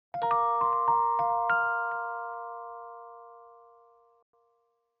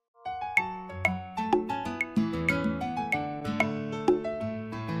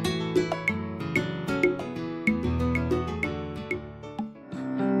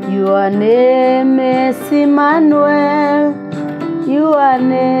Your name is Emmanuel. Your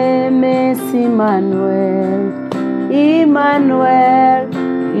name is Emmanuel. Emmanuel,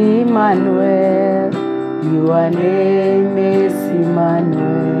 Emmanuel. Your name is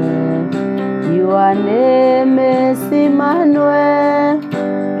Emmanuel. Your name is Emmanuel.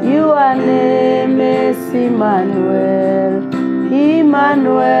 Your name is Emmanuel.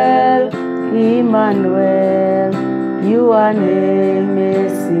 Emmanuel, Emmanuel. Your name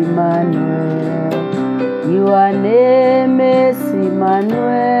is Emmanuel. Your name is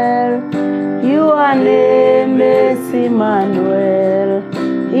Emmanuel. Your name is Emmanuel.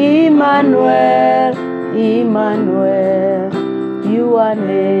 Emmanuel, Emmanuel. Your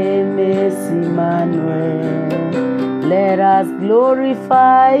name is Emmanuel. Let us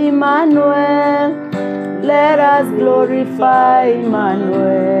glorify Emmanuel. Let us glorify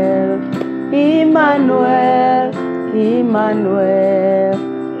Emmanuel. Emmanuel, Emmanuel.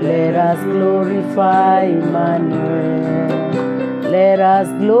 Let us glorify Emmanuel. Let us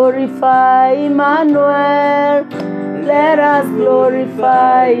glorify Emmanuel. Let us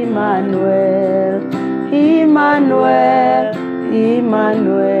glorify Emmanuel. Emmanuel,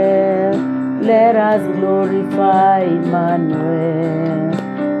 Emmanuel. Let us glorify Emmanuel.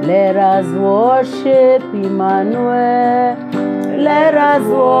 Let us worship Emmanuel. Let us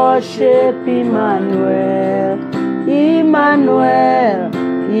worship Emmanuel. Emmanuel,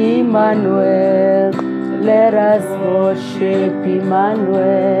 Emmanuel. Let us worship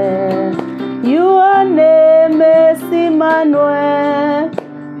Emmanuel. Your name is Emmanuel.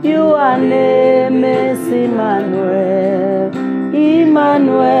 Your name is Emmanuel.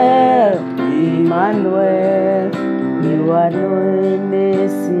 Emmanuel, Emmanuel. Your name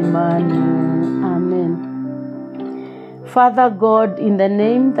is Emmanuel. Amen. Father God, in the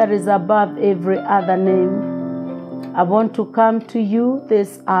name that is above every other name, I want to come to you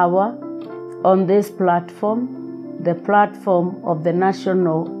this hour on this platform, the platform of the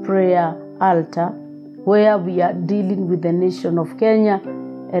National Prayer Altar, where we are dealing with the nation of Kenya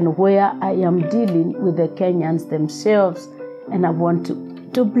and where I am dealing with the Kenyans themselves, and I want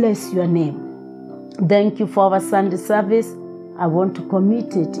to bless your name. Thank you for our Sunday service. I want to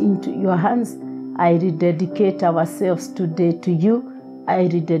commit it into your hands. I rededicate ourselves today to you. I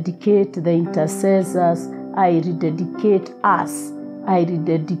rededicate the intercessors. I rededicate us. I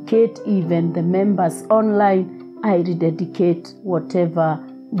rededicate even the members online. I rededicate whatever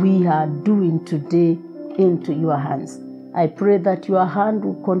we are doing today into your hands. I pray that your hand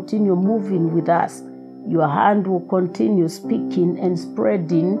will continue moving with us. Your hand will continue speaking and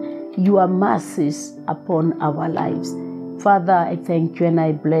spreading your mercies upon our lives. Father, I thank you and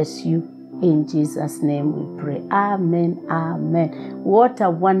I bless you. In Jesus' name we pray. Amen, amen. What a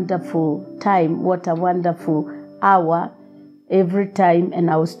wonderful time. What a wonderful hour. Every time, and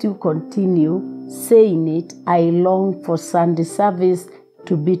I will still continue saying it, I long for Sunday service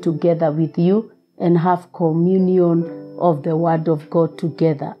to be together with you and have communion of the Word of God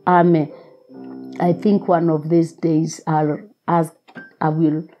together. Amen. I think one of these days I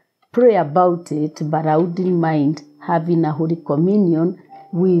will pray about it, but I wouldn't mind having a Holy Communion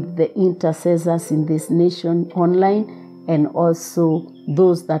with the intercessors in this nation online and also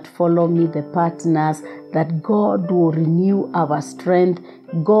those that follow me, the partners, that God will renew our strength.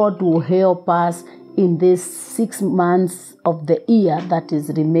 God will help us in these 6 months of the year that is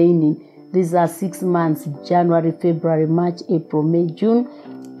remaining. These are 6 months: January, February, March, April, May, June.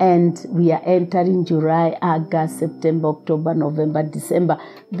 And we are entering July, August, September, October, November, December.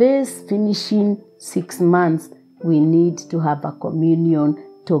 This finishing 6 months, we need to have a communion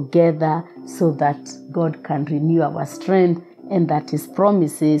together so that God can renew our strength and that His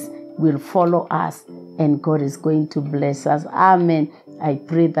promises will follow us and God is going to bless us. Amen. I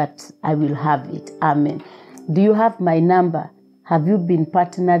pray that I will have it. Amen. Do you have my number? Have you been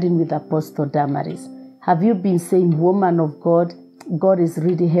partnering with Apostle Damaris? Have you been saying, woman of God, God is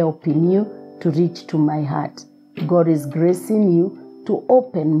really helping you to reach to my heart. God is gracing you to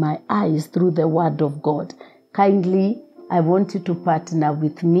open my eyes through the Word of God. Kindly, I want you to partner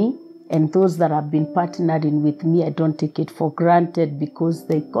with me. And those that have been partnering with me, I don't take it for granted because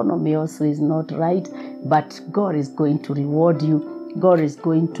the economy also is not right. But God is going to reward you. God is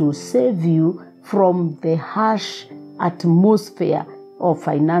going to save you from the harsh atmosphere of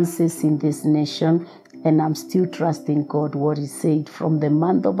finances in this nation. And I'm still trusting God what He said. From the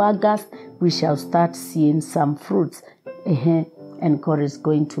month of August, we shall start seeing some fruits. And God is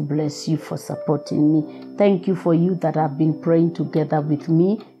going to bless you for supporting me. Thank you for you that have been praying together with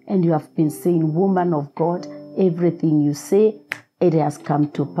me. And you have been saying, woman of God, everything you say, it has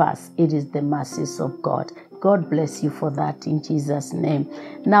come to pass. It is the mercies of God. God bless you for that in Jesus' name.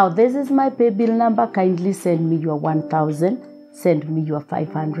 Now, this is my PayBill number. Kindly send me your 1,000. Send me your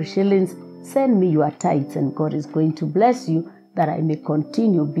 500 shillings. Send me your tithes, and God is going to bless you that I may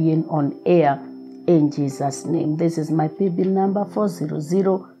continue being on air in Jesus' name. This is my PayBill number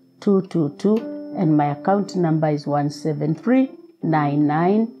 400222, and my account number is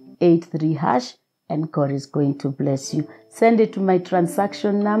 1739983#, and God is going to bless you. Send it to my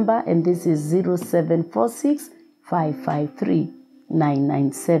transaction number, and this is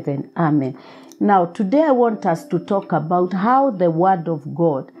 0746553997. Amen. Now, today I want us to talk about how the Word of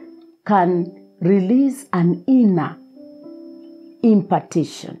God can release an inner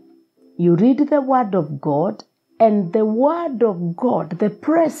impartation. You read the Word of God, and the Word of God, the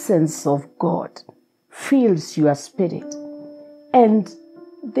presence of God, fills your spirit. And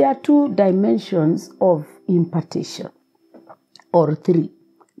there are 2 dimensions of impartation, or 3,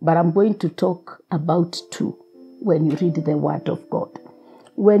 but I'm going to talk about 2 when you read the Word of God.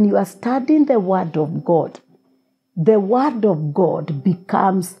 When you are studying the Word of God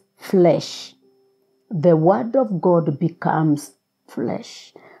becomes flesh. The Word of God becomes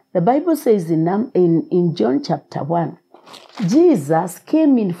flesh. The Bible says in John chapter 1, Jesus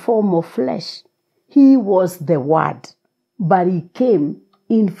came in form of flesh. He was the Word, but he came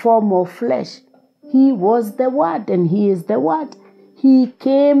in form of flesh. He was the Word, and he is the Word. He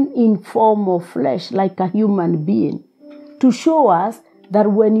came in form of flesh like a human being to show us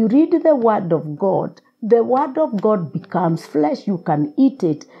that when you read the Word of God becomes flesh. You can eat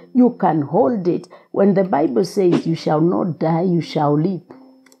it. You can hold it. When the Bible says you shall not die, you shall live.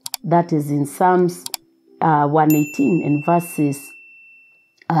 That is in Psalms 118 and verses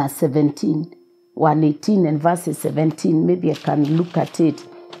 17. 118 and verses 17. Maybe I can look at it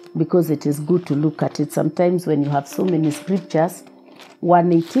because it is good to look at it. Sometimes when you have so many scriptures,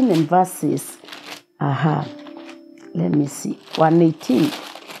 118 and verses, let me see, 118.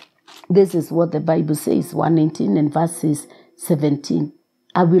 This is what the Bible says, 118 and verses 17.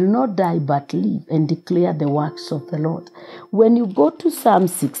 I will not die but live and declare the works of the Lord. When you go to Psalm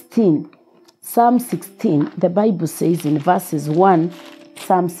 16, the Bible says in verses 1,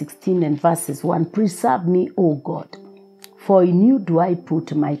 Psalm 16 and verses 1, preserve me, O God, for in you do I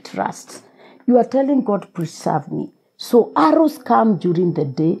put my trust. You are telling God, preserve me. So arrows come during the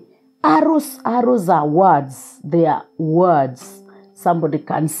day. Arrows are words. They are words. Somebody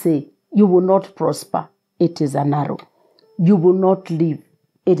can say, you will not prosper. It is an arrow. You will not live.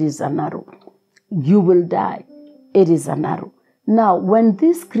 It is an arrow. You will die. It is an arrow. Now, when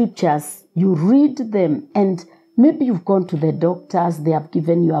these scriptures, you read them, and maybe you've gone to the doctors, they have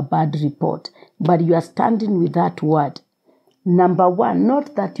given you a bad report, but you are standing with that word. Number 1,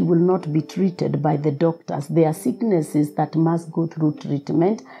 not that you will not be treated by the doctors. There are sicknesses that must go through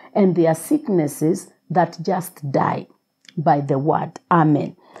treatment, and there are sicknesses that just die by the word.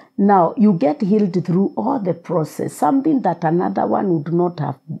 Amen. Now, you get healed through all the process, something that another one would not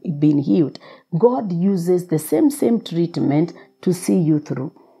have been healed. God uses the same treatment to see you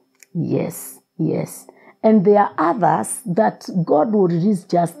through. Yes. And there are others that God will release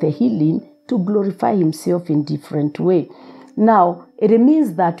just the healing to glorify himself in different way. Now, it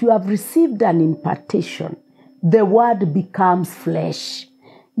means that you have received an impartation. The word becomes flesh.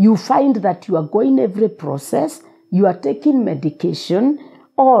 You find that you are going every process, you are taking medication,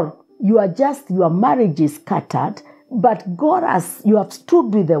 or your marriage is scattered, but you have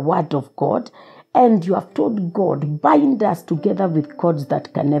stood with the word of God, and you have told God, bind us together with cords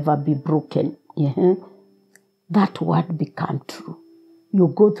that can never be broken. That word become true. You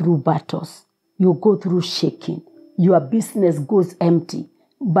go through battles. You go through shaking. Your business goes empty.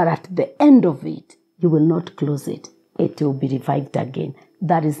 But at the end of it, you will not close it. It will be revived again.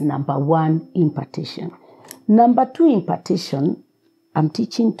 That is number 1, impartation. Number 2, impartation, I'm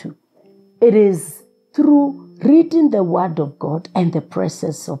teaching too. It is through reading the word of God, and the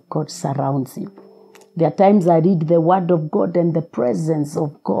presence of God surrounds you. There are times I read the word of God and the presence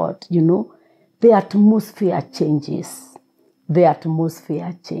of God, the atmosphere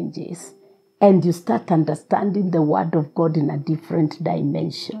changes. And you start understanding the word of God in a different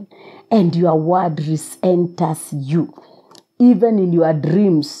dimension. And your word enters you. Even in your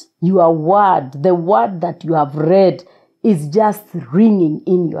dreams, your word, the word that you have read, is just ringing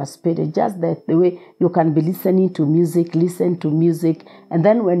in your spirit. Just the way you can be listening to music, listen to music, and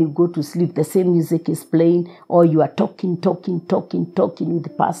then when you go to sleep, the same music is playing, or you are talking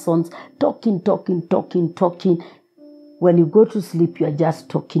with persons, talking. When you go to sleep, you are just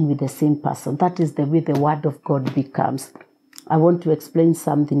talking with the same person. That is the way the word of God becomes. I want to explain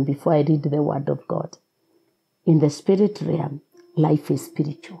something before I read the word of God. In the spirit realm, life is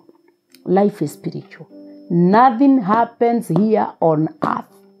spiritual. Nothing happens here on earth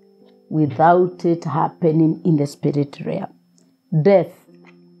without it happening in the spirit realm. Death,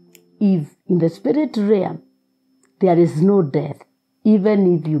 if in the spirit realm there is no death,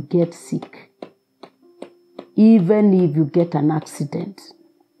 even if you get sick, even if you get an accident,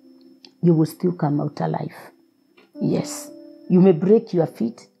 you will still come out alive. Yes, you may break your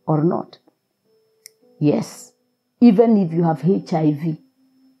feet or not. Yes, even if you have HIV,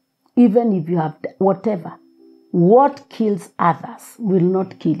 even if you have whatever, what kills others will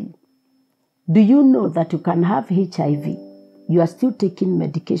not kill you. Do you know that you can have HIV? You are still taking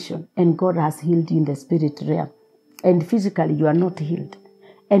medication and God has healed you in the spirit realm. And physically you are not healed.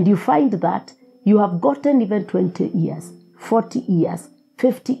 And you find that you have gotten even 20 years, 40 years,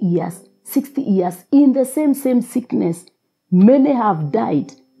 50 years, 60 years in the same sickness. Many have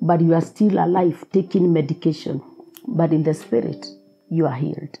died, but you are still alive taking medication. But in the spirit, you are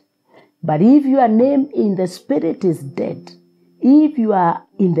healed. But if your name in the spirit is dead, if you are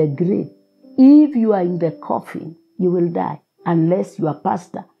in the grave, if you are in the coffin, you will die unless you are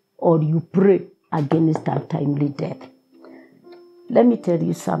pastor or you pray against untimely death. Let me tell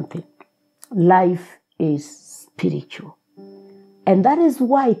you something. Life is spiritual. And that is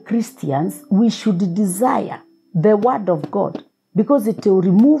why Christians, we should desire the word of God, because it will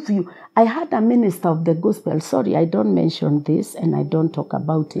remove you. I had a minister of the gospel, sorry, I don't mention this and I don't talk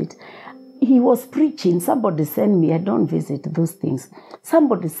about it. He was preaching, somebody sent me, I don't visit those things.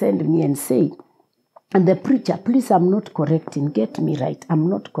 Somebody sent me and said, and the preacher, please, I'm not correcting, get me right, I'm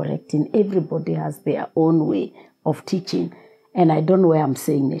not correcting. Everybody has their own way of teaching, and I don't know why I'm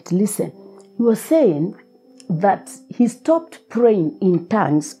saying it. Listen, he was saying that he stopped praying in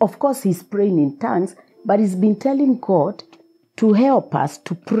tongues. Of course, he's praying in tongues, but he's been telling God to help us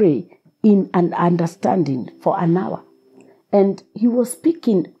to pray in an understanding for an hour. And he was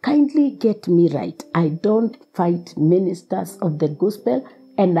speaking, kindly get me right. I don't fight ministers of the gospel,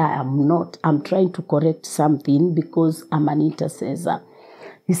 and I am not. I'm trying to correct something because I'm an intercessor.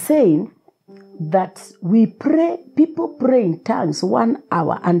 He's saying that we pray, people pray in tongues 1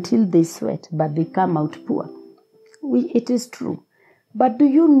 hour until they sweat, but they come out poor. It is true. But do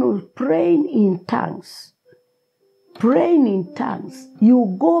you know, praying in tongues,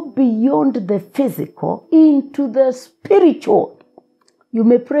 you go beyond the physical into the spiritual. You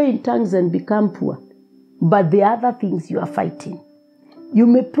may pray in tongues and become poor, but the other things you are fighting. You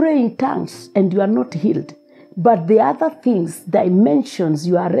may pray in tongues and you are not healed, but the other things, dimensions,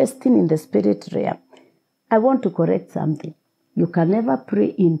 you are resting in the spirit realm. I want to correct something. You can never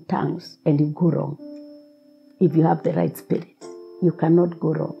pray in tongues and you go wrong. If you have the right spirit, you cannot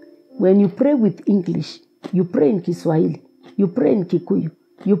go wrong. When you pray with English, you pray in Kiswahili, you pray in Kikuyu,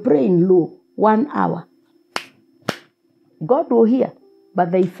 you pray in Luo, 1 hour. God will hear,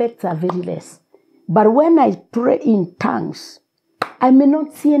 but the effects are very less. But when I pray in tongues, I may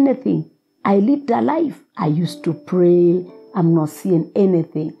not see anything. I lived a life. I used to pray. I'm not seeing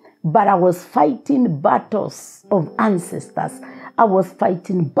anything. But I was fighting battles of ancestors. I was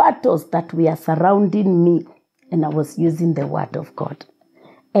fighting battles that were surrounding me. And I was using the word of God.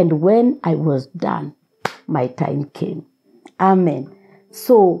 And when I was done, my time came. Amen.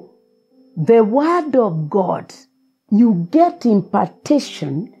 So, the word of God, you get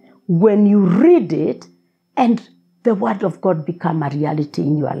impartation when you read it, and the word of God becomes a reality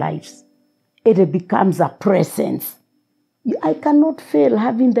in your lives. It becomes a presence. I cannot fail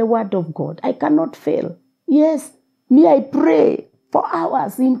having the word of God. I cannot fail. Yes, I pray for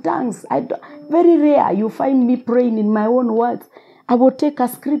hours in tongues. Very rare you find me praying in my own words. I will take a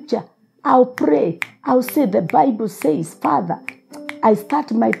scripture. I'll pray. I'll say the Bible says, Father, I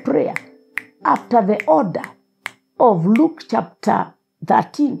start my prayer after the order of Luke chapter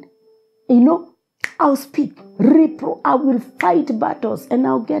 13. I'll speak, I will fight battles and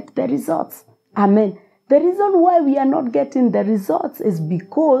I'll get the results. Amen. The reason why we are not getting the results is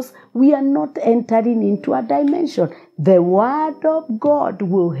because we are not entering into a dimension. The word of God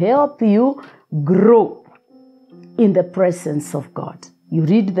will help you grow in the presence of God. You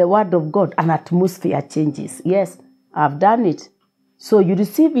read the word of God, an atmosphere changes. Yes, I've done it. So you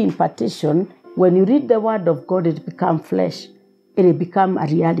receive impartation. When you read the word of God, it becomes flesh. It becomes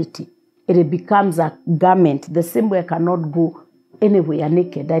a reality. It becomes a garment. The same way I cannot go anywhere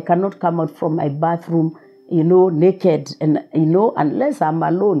naked. I cannot come out from my bathroom, naked. And, unless I'm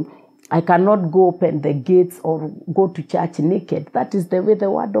alone, I cannot go open the gates or go to church naked. That is the way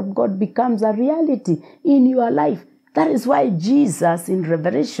the word of God becomes a reality in your life. That is why Jesus in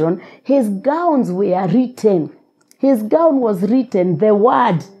Revelation, his gowns were written. His gown was written, the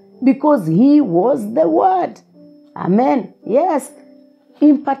word, because he was the word. Amen. Yes.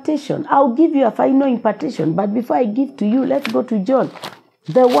 Impartation. I'll give you a final impartation. But before I give to you, let's go to John.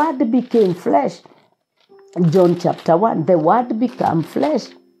 The word became flesh. John chapter 1. The word became flesh.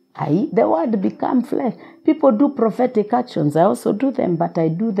 The word became flesh. People do prophetic actions. I also do them, but I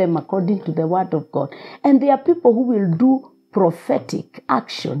do them according to the word of God. And there are people who will do prophetic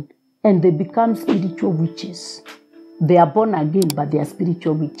action and they become spiritual witches. They are born again, but they are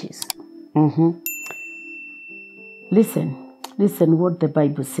spiritual witches. Listen what the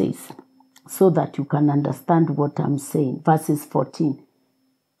Bible says so that you can understand what I'm saying. Verses 14.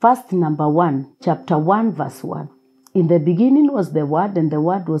 First, number 1, chapter 1, verse 1. In the beginning was the Word, and the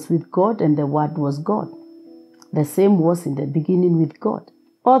Word was with God, and the Word was God. The same was in the beginning with God.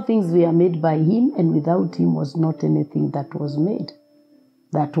 All things were made by Him, and without Him was not anything that was made.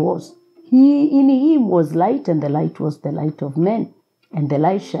 That was. In Him was light, and the light was the light of men. And the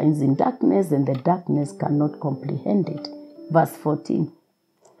light shines in darkness, and the darkness cannot comprehend it. Verse 14.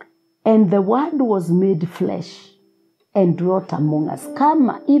 And the Word was made flesh and dwelt among us. Come,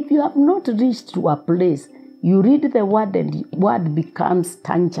 if you have not reached to a place, you read the Word and the Word becomes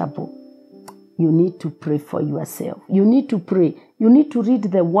tangible. You need to pray for yourself. You need to pray. You need to read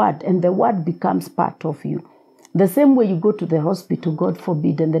the Word and the Word becomes part of you. The same way you go to the hospital, God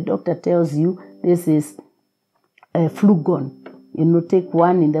forbid, and the doctor tells you this is a flugon. Take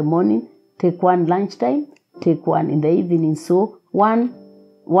one in the morning, take one lunchtime, take one in the evening. So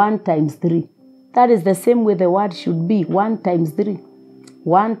 1 times 3. That is the same way the word should be. 1 times 3.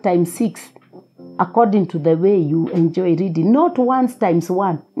 1 times 6. According to the way you enjoy reading. Not 1 times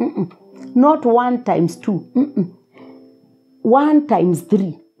 1. Not 1 times 2. 1 times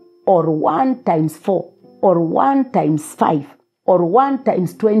 3. Or 1 times 4. Or 1 times 5. Or 1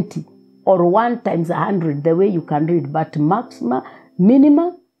 times 20. Or 1 times 100. The way you can read. But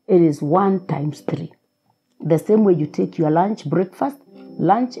minimum, it is 1 times 3. The same way you take your lunch, breakfast,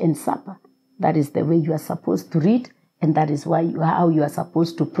 lunch and supper. That is the way you are supposed to read, and that is how you are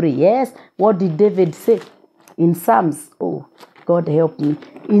supposed to pray. Yes, what did David say in Psalms? Oh, God help me.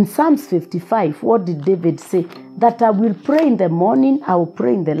 In Psalms 55, what did David say? That I will pray in the morning, I will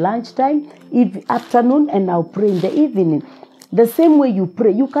pray in the lunchtime, afternoon, and I will pray in the evening. The same way you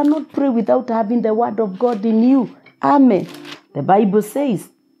pray. You cannot pray without having the word of God in you. Amen. The Bible says,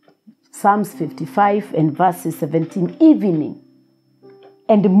 Psalms 55 and verses 17, evening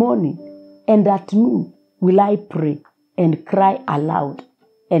and morning and at noon will I pray and cry aloud,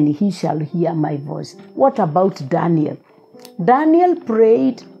 and He shall hear my voice. What about Daniel? Daniel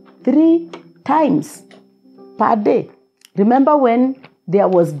prayed 3 times per day. Remember when there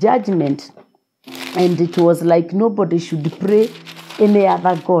was judgment and it was like nobody should pray any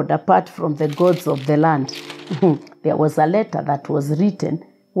other god apart from the gods of the land. There was a letter that was written.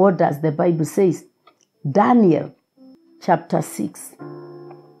 What does the Bible say? Daniel chapter 6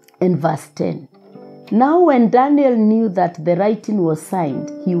 and verse 10. Now when Daniel knew that the writing was signed,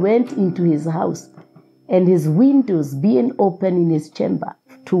 he went into his house, and his windows being open in his chamber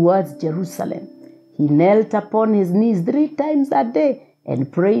towards Jerusalem, he knelt upon his knees 3 times a day and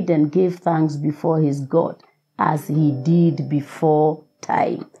prayed and gave thanks before his God, as he did before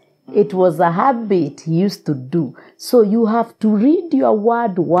time. It was a habit he used to do. So you have to read your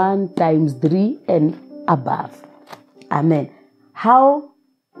word 1 times 3 and above. Amen. How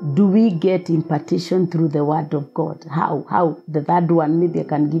do we get impartation through the word of God? How? The third one. Maybe I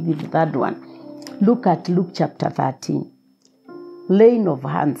can give you the third one. Look at Luke chapter 13. Laying of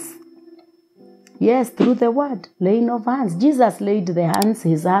hands. Yes, through the word. Laying of hands. Jesus laid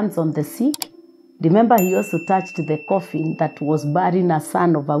his hands on the sick. Remember, he also touched the coffin that was bearing a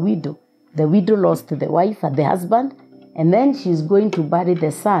son of a widow. The widow lost the wife and the husband, and then she's going to bury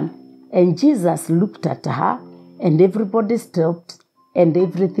the son. And Jesus looked at her, and everybody stopped, and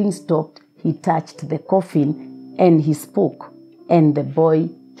everything stopped. He touched the coffin, and he spoke, and the boy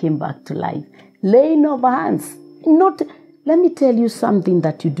came back to life. Laying of hands. Let me tell you something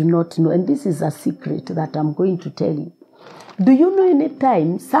that you do not know, and this is a secret that I'm going to tell you. Do you know any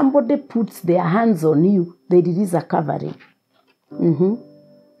time somebody puts their hands on you, there is a covering?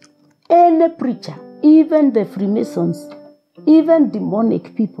 Any preacher, even the Freemasons, even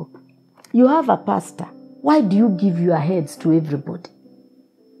demonic people. You have a pastor. Why do you give your heads to everybody?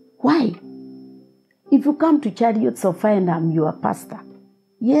 Why? If you come to Chariots of Fire and I'm your pastor,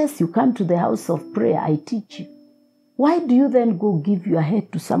 yes, you come to the house of prayer, I teach you. Why do you then go give your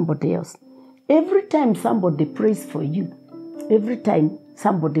head to somebody else? Every time somebody prays for you,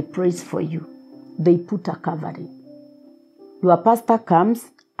 they put a covering. Your pastor comes,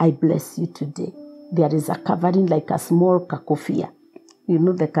 I bless you today. There is a covering like a small kakofia. You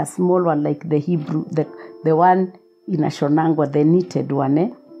know, the small one like the Hebrew, the one inashonangwa, the knitted one, eh?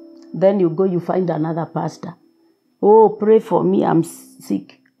 Then you go, you find another pastor. Oh, pray for me, I'm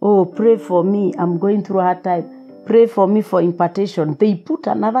sick. Oh, pray for me, I'm going through a hard time. Pray for me for impartation. They put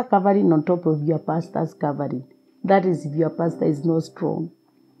another covering on top of your pastor's covering. That is if your pastor is not strong.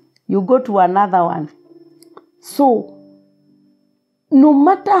 You go to another one. So, no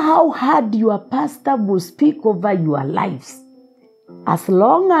matter how hard your pastor will speak over your lives, as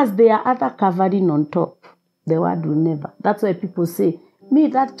long as there are other covering on top, the word will never. That's why people say, me,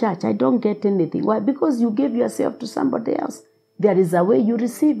 that church, I don't get anything. Why? Because you gave yourself to somebody else. There is a way you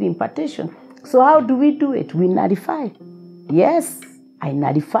receive impartation. So how do we do it? We nullify. Yes, I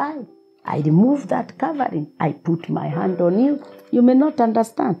nullify. I remove that covering. I put my hand on you. You may not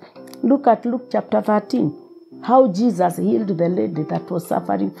understand. Look at Luke chapter 13. How Jesus healed the lady that was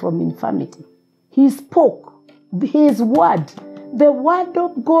suffering from infirmity. He spoke his word. The word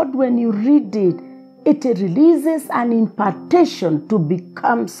of God, when you read it, it releases an impartation to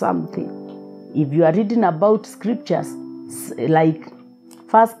become something. If you are reading about scriptures like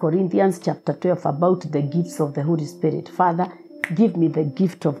 1 Corinthians chapter 12 about the gifts of the Holy Spirit. Father, give me the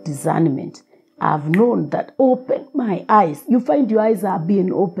gift of discernment. I've known that. Open my eyes. You find your eyes are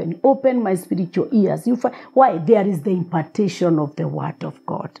being opened. Open my spiritual ears. You find why? There is the impartation of the word of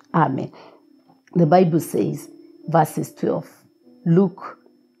God. Amen. The Bible says, verses 12, Luke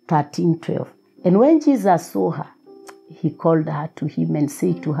 13:12. And when Jesus saw her, he called her to him and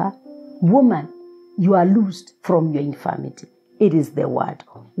said to her, Woman, you are loosed from your infirmity. It is the word.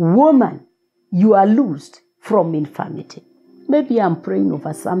 Woman, you are loosed from infirmity. Maybe I'm praying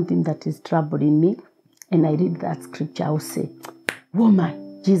over something that is troubling me, and I read that scripture, I'll say,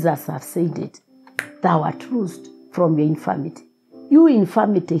 Woman, Jesus has said it. Thou art loosed from your infirmity. You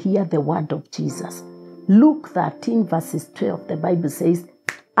infirmity, hear the word of Jesus. Luke 13 verses 12, the Bible says,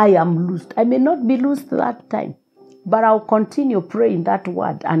 I am loosed. I may not be loosed that time, but I'll continue praying that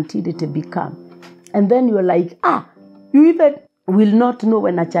word until it become. And then you're like, you even will not know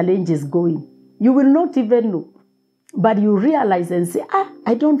when a challenge is going. You will not even know. But you realize and say,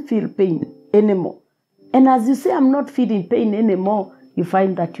 I don't feel pain anymore. And as you say, I'm not feeling pain anymore, you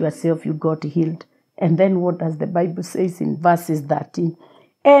find that yourself, you got healed. And then what does the Bible say in verses 13?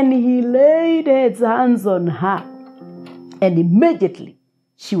 And he laid his hands on her, and immediately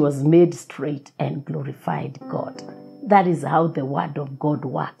she was made straight and glorified God. That is how the word of God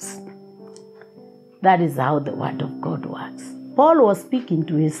works. That is how the word of God works. Paul was speaking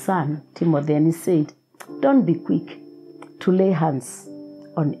to his son, Timothy, and he said, don't be quick to lay hands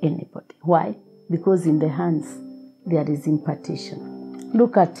on anybody. Why? Because in the hands, there is impartation.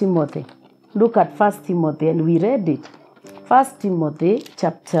 Look at Timothy. Look at 1 Timothy, and we read it. 1 Timothy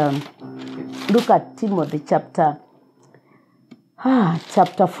chapter, look at Timothy chapter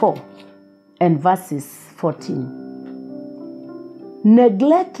 4 and verses 14.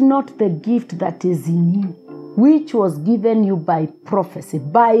 Neglect not the gift that is in you, which was given you by prophecy,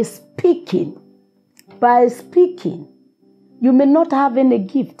 by speaking. By speaking. You may not have any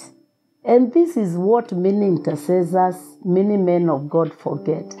gift. And this is what many intercessors, many men of God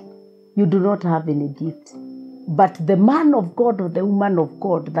forget. You do not have any gift. But the man of God or the woman of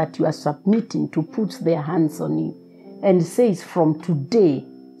God that you are submitting to puts their hands on you and says, from today,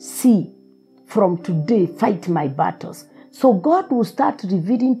 from today, fight my battles. So God will start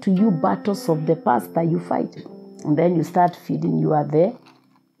revealing to you battles of the past that you fight. And then you start feeling you are the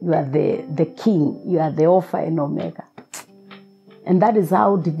king, you are the Alpha and Omega. And that is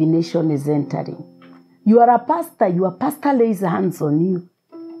how divination is entering. You are a pastor, your pastor lays hands on you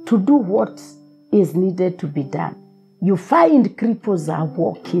to do what is needed to be done. You find cripples are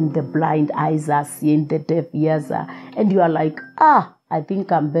walking, the blind eyes are seeing, the deaf ears are, and you are like, I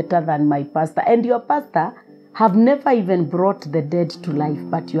think I'm better than my pastor. And your pastor have never even brought the dead to life,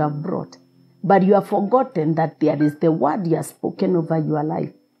 but you have brought. But you have forgotten that there is the word you have spoken over your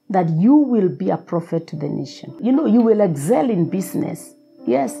life, that you will be a prophet to the nation. You know, you will excel in business.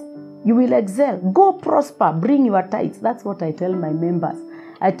 Yes, you will excel. Go prosper, bring your tithes. That's what I tell my members.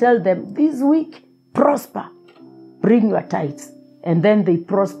 I tell them, this week, prosper, bring your tithes. And then they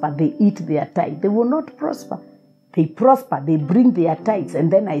prosper, they eat their tithe. They will not prosper. They prosper, they bring their tithes,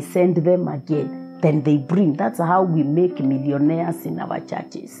 and then I send them again. Then they bring. That's how we make millionaires in our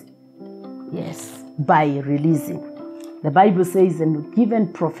churches. Yes, by releasing. The Bible says, and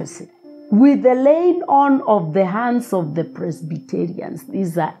given prophecy, with the laying on of the hands of the Presbyterians.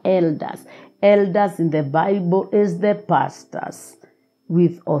 These are elders. Elders in the Bible is the pastors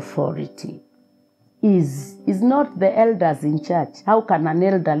with authority. Is not the elders in church. How can an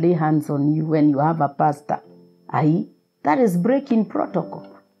elder lay hands on you when you have a pastor? That is breaking protocol.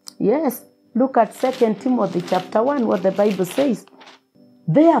 Yes, Look at 2 Timothy chapter 1, what the Bible says.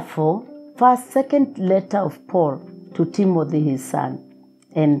 Therefore, second letter of Paul to Timothy his son,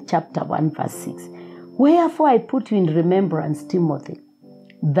 and chapter 1 verse 6. Wherefore I put you in remembrance, Timothy,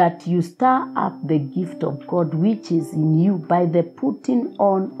 that you stir up the gift of God which is in you by the putting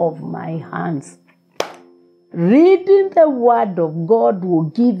on of my hands. Reading the word of God will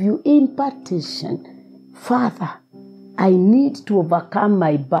give you impartation. Father, I need to overcome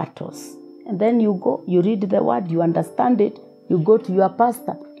my battles. And then you go, you read the word, you understand it, you go to your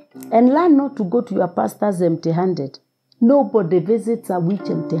pastor. And learn not to go to your pastors empty-handed. Nobody visits a witch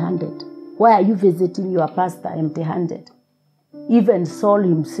empty-handed. Why are you visiting your pastor empty-handed? Even Saul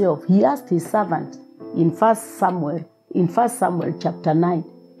himself, he asked his servant in 1 Samuel chapter 9.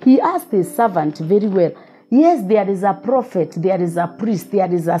 He asked his servant very well, yes, there is a prophet, there is a priest,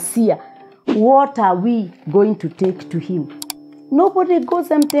 there is a seer. What are we going to take to him? Nobody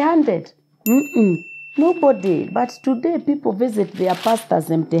goes empty-handed. Nobody. But today people visit their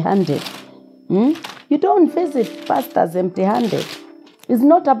pastors empty-handed. You don't visit pastors empty-handed. It's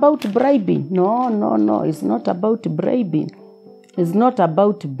not about bribing. No. It's not about bribing. It's not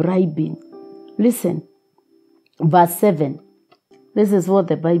about bribing. Listen, verse 7. This is what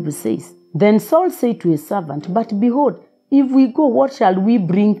the Bible says. Then Saul said to his servant, but behold, if we go, what shall we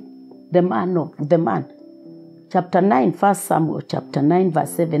bring the man? Chapter 9, 1 Samuel, chapter 9,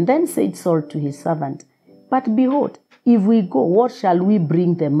 verse 7. Then said Saul to his servant, but behold, if we go, what shall we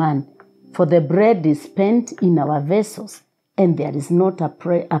bring the man? For the bread is spent in our vessels, and there is not a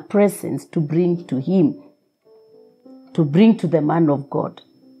presence to bring to him, to bring to the man of God.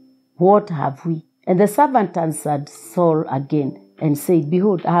 What have we? And the servant answered Saul again and said,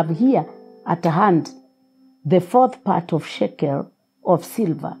 behold, I have here at hand the 4th part of shekel of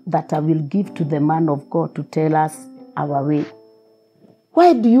silver that I will give to the man of God to tell us our way.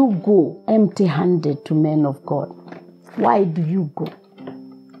 Why do you go empty-handed to men of God? Why do you go?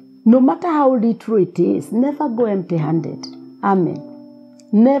 No matter how little it is, never go empty-handed. Amen.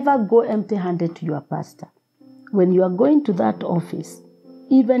 Never go empty-handed to your pastor. When you are going to that office,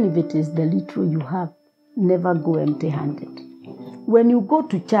 even if it is the little you have, never go empty-handed. When you go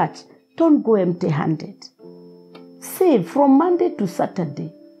to church, don't go empty-handed. Save from Monday to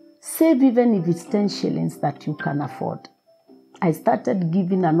Saturday. Save even if it's 10 shillings that you can afford. I started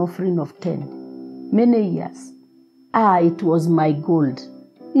giving an offering of 10 many years. It was my gold.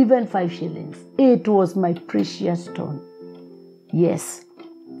 Even 5 shillings. It was my precious stone. Yes,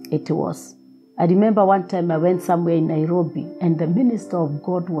 it was. I remember one time I went somewhere in Nairobi and the minister of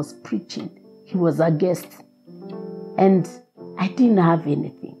God was preaching. He was a guest. And I didn't have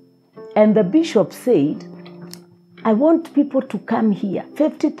anything. And the bishop said, I want people to come here.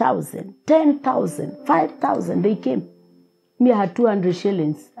 50,000, 10,000, 5,000. They came. Me, I had 200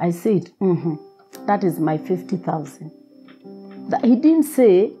 shillings. I said, that is my 50,000. He didn't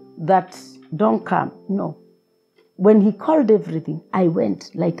say that don't come. No. When he called everything, I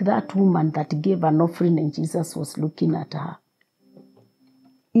went like that woman that gave an offering and Jesus was looking at her.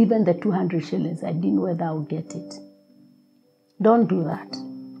 Even the 200 shillings, I didn't know whether I'll get it. Don't do that.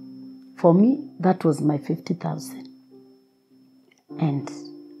 For me, that was my 50,000. And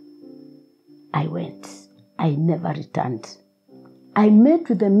I went. I never returned. I met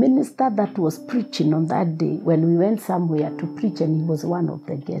with the minister that was preaching on that day when we went somewhere to preach and he was one of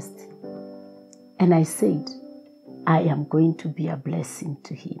the guests. And I said, I am going to be a blessing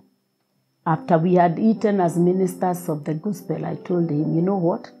to him. After we had eaten as ministers of the gospel, I told him, you know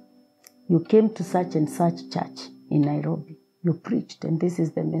what? You came to such and such church in Nairobi. You preached, and this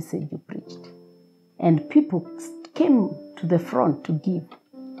is the message you preached. And people came to the front to give.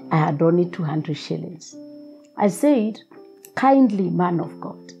 I had only 200 shillings. I said, kindly, man of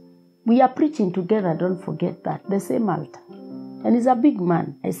God, we are preaching together, don't forget that, the same altar. And he's a big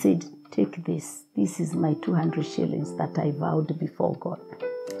man. I said, take this. This is my 200 shillings that I vowed before God.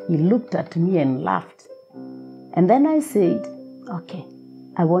 He looked at me and laughed. And then I said, okay,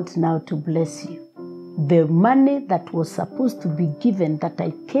 I want now to bless you. The money that was supposed to be given that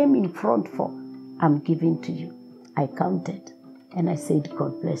I came in front for, I'm giving to you. I counted and I said,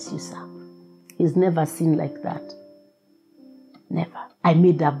 God bless you, sir. He's never seen like that. Never. I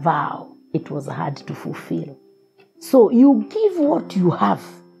made a vow. It was hard to fulfill. So you give what you have,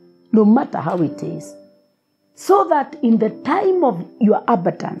 no matter how it is, so that in the time of your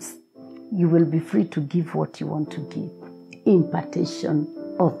abundance, you will be free to give what you want to give. Impartation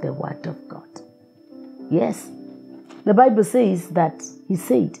of the word of God. Yes, the Bible says that he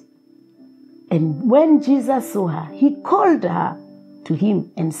said, and when Jesus saw her, he called her to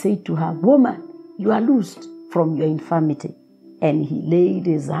him and said to her, woman, you are loosed from your infirmity. And he laid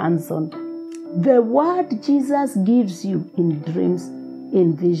his hands on The word Jesus gives you in dreams,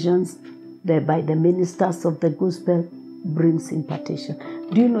 in visions, by the ministers of the gospel, brings impartation.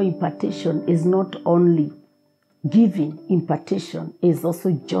 Do you know impartation is not only giving, impartation is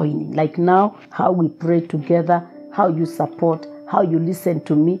also joining. Like now, how we pray together, how you support, how you listen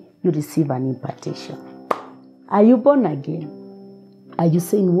to me, you receive an impartation. Are you born again? Are you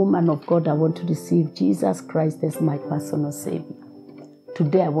saying, woman of God, I want to receive Jesus Christ as my personal Savior?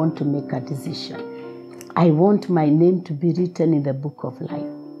 Today I want to make a decision. I want my name to be written in the book of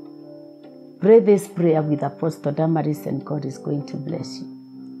life. Pray this prayer with Apostle Damaris and God is going to bless you.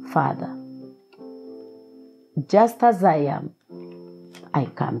 Father, just as I am, I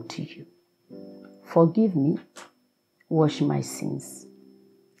come to you. Forgive me, wash my sins,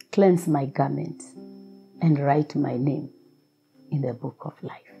 cleanse my garments, and write my name in the book of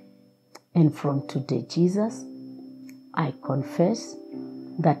life. And from today, Jesus, I confess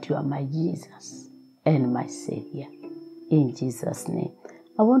that you are my Jesus and my Savior. In Jesus' name.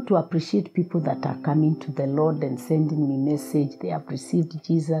 I want to appreciate people that are coming to the Lord and sending me message. They have received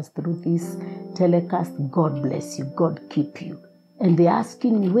Jesus through this telecast. God bless you. God keep you. And they're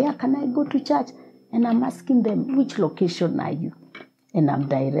asking me, where can I go to church? And I'm asking them, which location are you? And I'm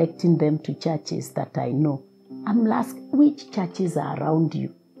directing them to churches that I know. I'm asking, which churches are around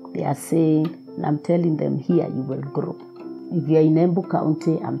you? They are saying, and I'm telling them, here you will grow. If you're in Embu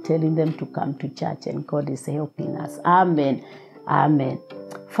County, I'm telling them to come to church, and God is helping us. Amen. Amen.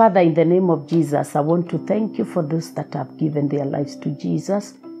 Father, in the name of Jesus, I want to thank you for those that have given their lives to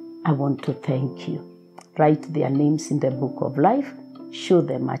Jesus. I want to thank you. Write their names in the book of life. Show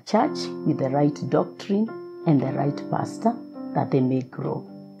them a church with the right doctrine and the right pastor that they may grow.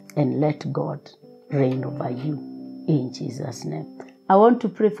 And let God reign over you in Jesus' name. I want to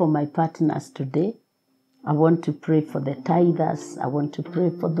pray for my partners today. I want to pray for the tithers. I want to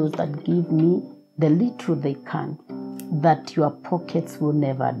pray for those that give me the little they can, that your pockets will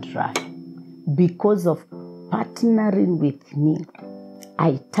never dry. Because of partnering with me,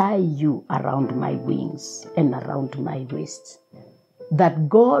 I tie you around my wings and around my waist. That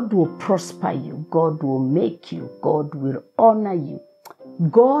God will prosper you, God will make you, God will honor you.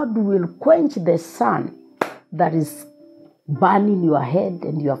 God will quench the sun that is burning your head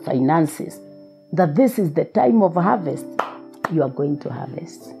and your finances. That this is the time of harvest, you are going to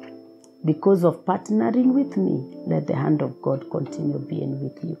harvest. Because of partnering with me, let the hand of God continue being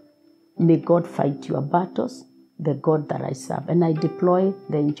with you. May God fight your battles, the God that I serve. And I deploy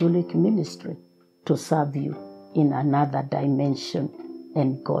the angelic ministry to serve you in another dimension,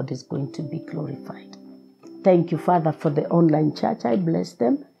 and God is going to be glorified. Thank you, Father, for the online church. I bless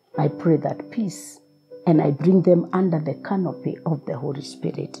them. I pray that peace, and I bring them under the canopy of the Holy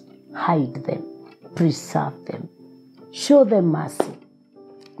Spirit. Hide them, preserve them, show them mercy,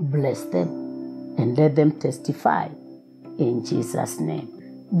 bless them, and let them testify in Jesus' name.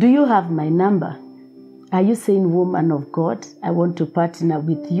 Do you have my number? Are you saying, woman of God, I want to partner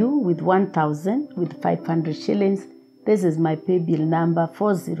with you with 1,000, with 500 shillings? This is my PAYBILL number,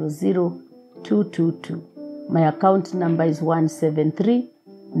 400222. My account number is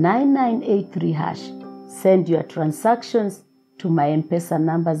 1739983#. Send your transactions to my MPESA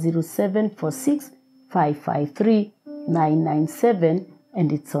number 0746553997,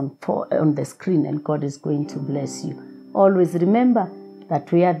 and it's on the screen, and God is going to bless you. Always remember that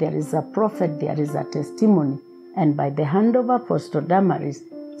where there is a prophet, there is a testimony, and by the hand of Apostle Damaris,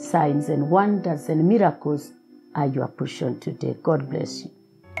 signs and wonders and miracles are your portion today. God bless you.